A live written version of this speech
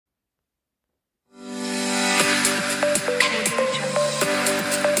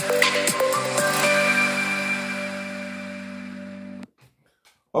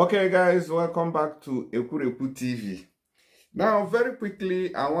Okay, guys, welcome back to Ekureku TV. Now, very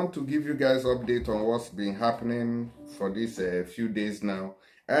quickly, I want to give you guys update on what's been happening for these few days now.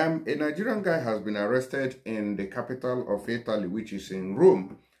 A Nigerian guy has been arrested in the capital of Italy, which is in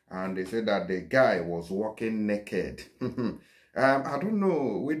Rome, and they said that the guy was walking naked. I don't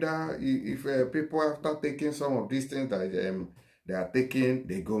know whether if people after taking some of these things that they are taking,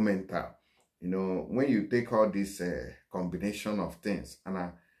 they go mental. You know, when you take all this combination of things,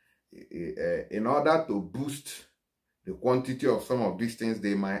 and in order to boost the quantity of some of these things,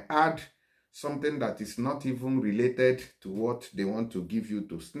 they might add something that is not even related to what they want to give you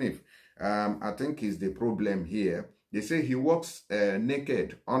to sniff. I think is the problem here. They say he walks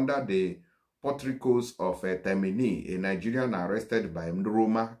naked under the porticos of Termini, a Nigerian arrested by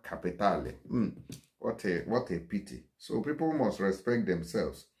Roma Capitale. What a pity. So people must respect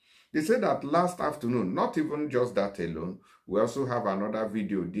themselves. They said that last afternoon, not even just that alone, we also have another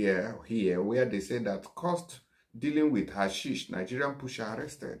video here where they say that cost dealing with hashish, Nigerian pusher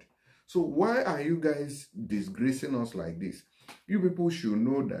arrested. So why are you guys disgracing us like this? You people should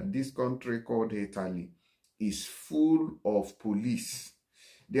know that this country called Italy is full of police.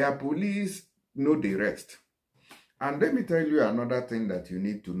 Their police know the rest. And let me tell you another thing that you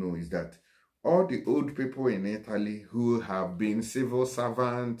need to know is that all the old people in Italy who have been civil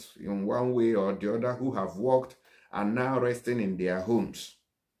servants in one way or the other, who have worked and now resting in their homes,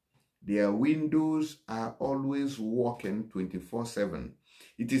 their windows are always working 24/7.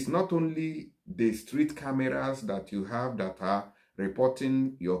 It is not only the street cameras that you have that are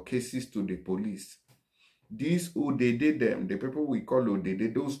reporting your cases to the police. These Odede, the people we call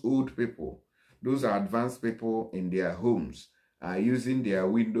Odede, those old people, those are advanced people in their homes, are using their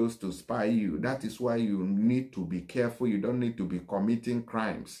windows to spy you. That is why you need to be careful. You don't need to be committing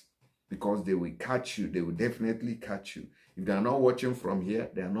crimes, because they will catch you. They will definitely catch you. If they are not watching from here,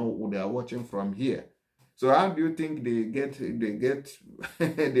 they are watching from here. So how do you think they get they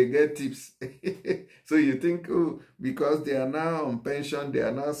get tips? So you think, oh, because they are now on pension, they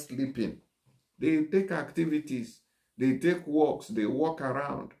are now sleeping. They take activities, they take walks, they walk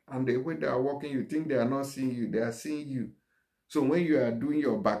around, and when they are walking, you think they are not seeing you, they are seeing you. So when you are doing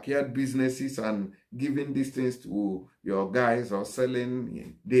your backyard businesses and giving these things to your guys or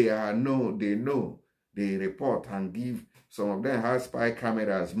selling, they know, they report and give. Some of them have spy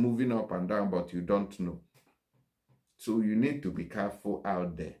cameras moving up and down, but you don't know. So you need to be careful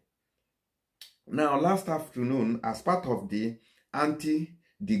out there. Now, last afternoon, as part of the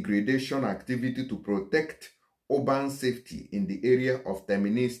anti-degradation activity to protect urban safety in the area of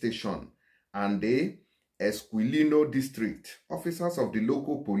Termini Station and the Esquilino district, officers of the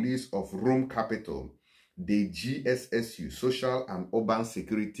local police of Rome capital, the GSSU, Social and Urban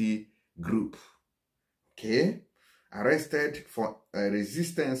Security Group, okay, arrested for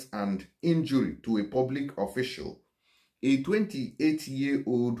resistance and injury to a public official, a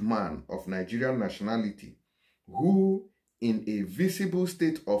 28-year-old man of Nigerian nationality, who in a visible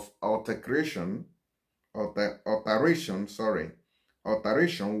state of alteration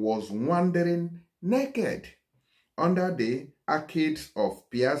was wandering naked under the arcades of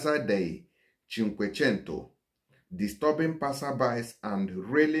Piazza dei Cinquecento, disturbing passerbys and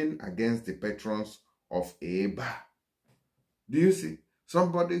railing against the patrons of a bar. Do you see?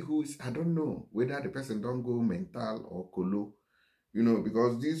 Somebody who is, I don't know whether the person don't go mental or colo, you know,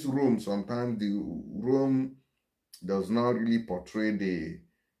 because this room, sometimes the room does not really portray the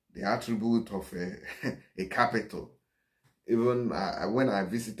attribute of a capital. Even when I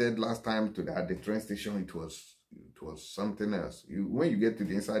visited last time at the train station, it was something else. When you get to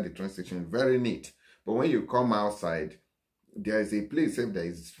the inside the train station, very neat. But when you come outside, there is a place that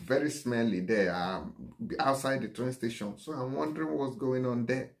is very smelly there outside the train station. So I'm wondering what's going on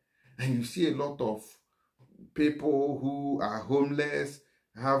there. And you see a lot of people who are homeless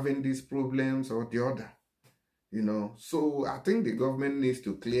having these problems or the other. You know, so I think the government needs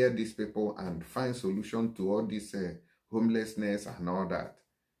to clear these people and find solution to all this homelessness and all that.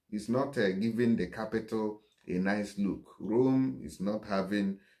 It's not giving the capital a nice look. Rome is not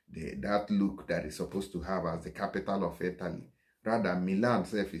having that look that it's supposed to have as the capital of Italy. Rather, Milan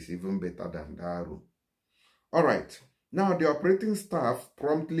itself is even better than that Rome. All right. Now, the operating staff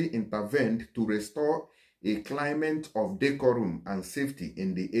promptly intervened to restore a climate of decorum and safety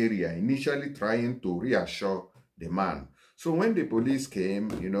in the area, initially trying to reassure the man. So when the police came,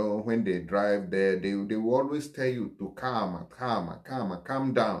 you know, when they drive there, they will always tell you to calm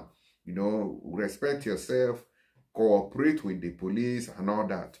down, you know, respect yourself, cooperate with the police and all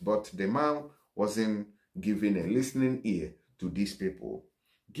that. But the man wasn't giving a listening ear to these people.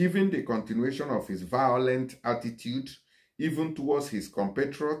 Given the continuation of his violent attitude, even towards his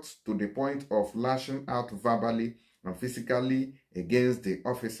compatriots, to the point of lashing out verbally and physically against the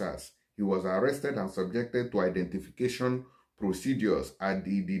officers. He was arrested and subjected to identification procedures, and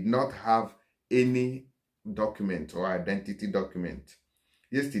he did not have any document or identity document.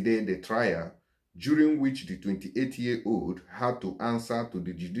 Yesterday, the trial, during which the 28-year-old had to answer to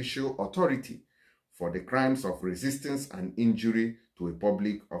the judicial authority for the crimes of resistance and injury to a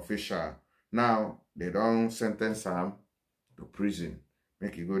public official. Now, they don't sentence him to prison.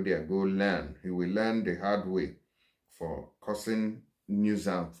 Make he go there, go learn. He will learn the hard way for causing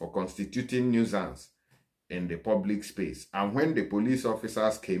nuisance, for constituting nuisance in the public space. And when the police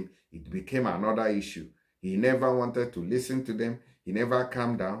officers came, it became another issue. He never wanted to listen to them. He never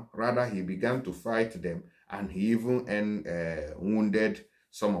calmed down. Rather, he began to fight them, and he even wounded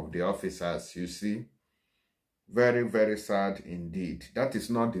some of the officers, you see. Very, very sad indeed. That is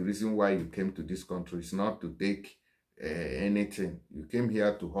not the reason why you came to this country. It's not to take anything. You came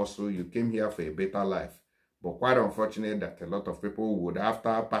here to hustle. You came here for a better life. But quite unfortunate that a lot of people would,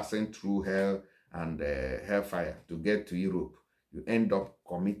 after passing through hell and hellfire to get to Europe, you end up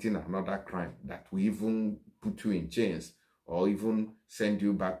committing another crime that will even put you in chains or even send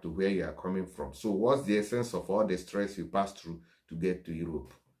you back to where you are coming from. So what's the essence of all the stress you pass through to get to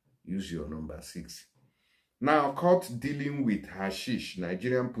Europe? Use your number 6. Now, caught dealing with hashish,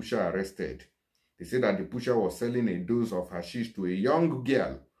 Nigerian pusher arrested. They say that the pusher was selling a dose of hashish to a young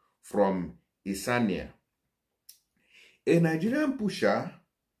girl from Isania. A Nigerian pusher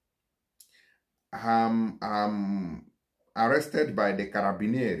arrested by the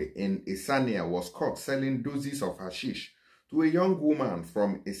Carabinieri in Isania was caught selling doses of hashish to a young woman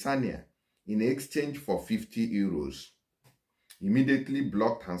from Isania in exchange for 50 euros. Immediately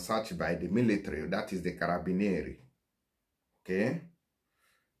blocked and searched by the military, that is the Carabinieri. Okay?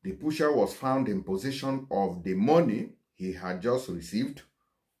 The pusher was found in possession of the money he had just received,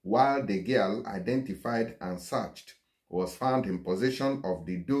 while the girl, identified and searched, was found in possession of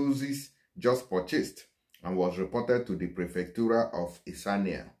the doses just purchased and was reported to the Prefectura of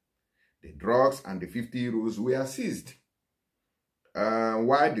Isania. The drugs and the 50 euros were seized.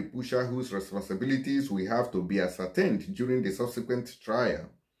 While the pusher, whose responsibilities will have to be ascertained during the subsequent trial,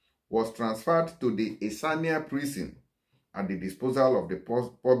 was transferred to the Isania prison at the disposal of the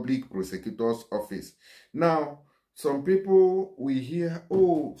public prosecutor's office. Now, some people we hear,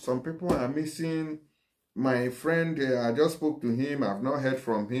 oh, some people are missing. My friend, I just spoke to him. I've not heard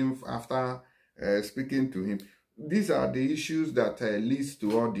from him after speaking to him. These are the issues that leads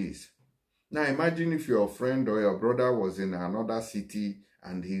to all this. Now, imagine if your friend or your brother was in another city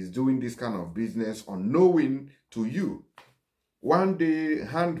and he's doing this kind of business unknowing to you. One day,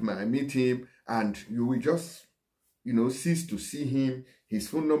 hand might meet him and you will just, cease to see him. His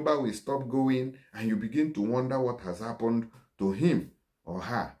phone number will stop going and you begin to wonder what has happened to him or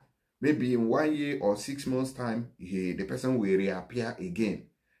her. Maybe in 1 year or 6 months' time, the person will reappear again.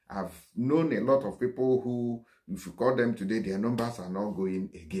 I've known a lot of people who, if you call them today, their numbers are not going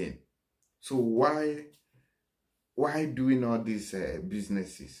again. So why doing all these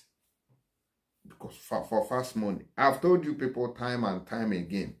businesses? Because for fast money. I've told you people time and time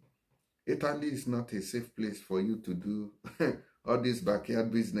again, Italy is not a safe place for you to do all these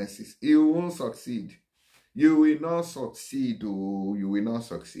backyard businesses. You won't succeed. You will not succeed. Oh, you will not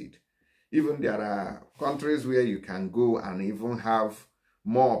succeed. Even there are countries where you can go and even have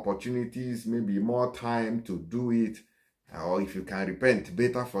more opportunities, maybe more time to do it. Or if you can repent,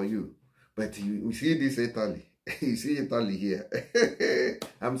 better for you. But you see this Italy. You see Italy here.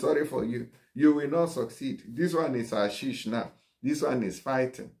 I'm sorry for you. You will not succeed. This one is hashish now. This one is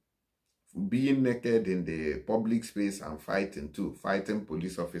fighting. Being naked in the public space and fighting too. Fighting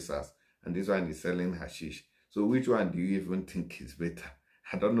police officers. And this one is selling hashish. So which one do you even think is better?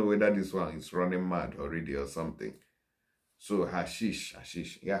 I don't know whether this one is running mad already or something. So hashish.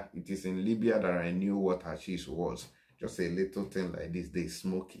 Yeah, it is in Libya that I knew what hashish was. Just a little thing like this, they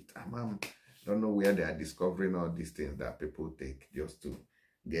smoke it. I don't know where they are discovering all these things that people take just to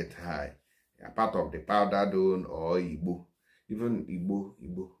get high. A part of the powder done or Igbo. Even Igbo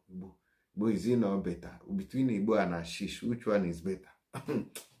is not better. Between Igbo and hashish, which one is better?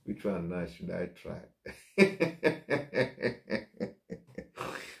 Which one now should I try?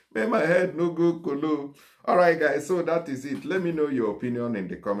 May my head no go kolo. Alright guys, so that is it. Let me know your opinion in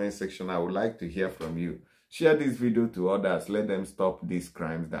the comment section. I would like to hear from you. Share this video to others. Let them stop these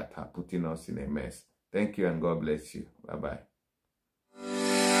crimes that are putting us in a mess. Thank you and God bless you. Bye-bye.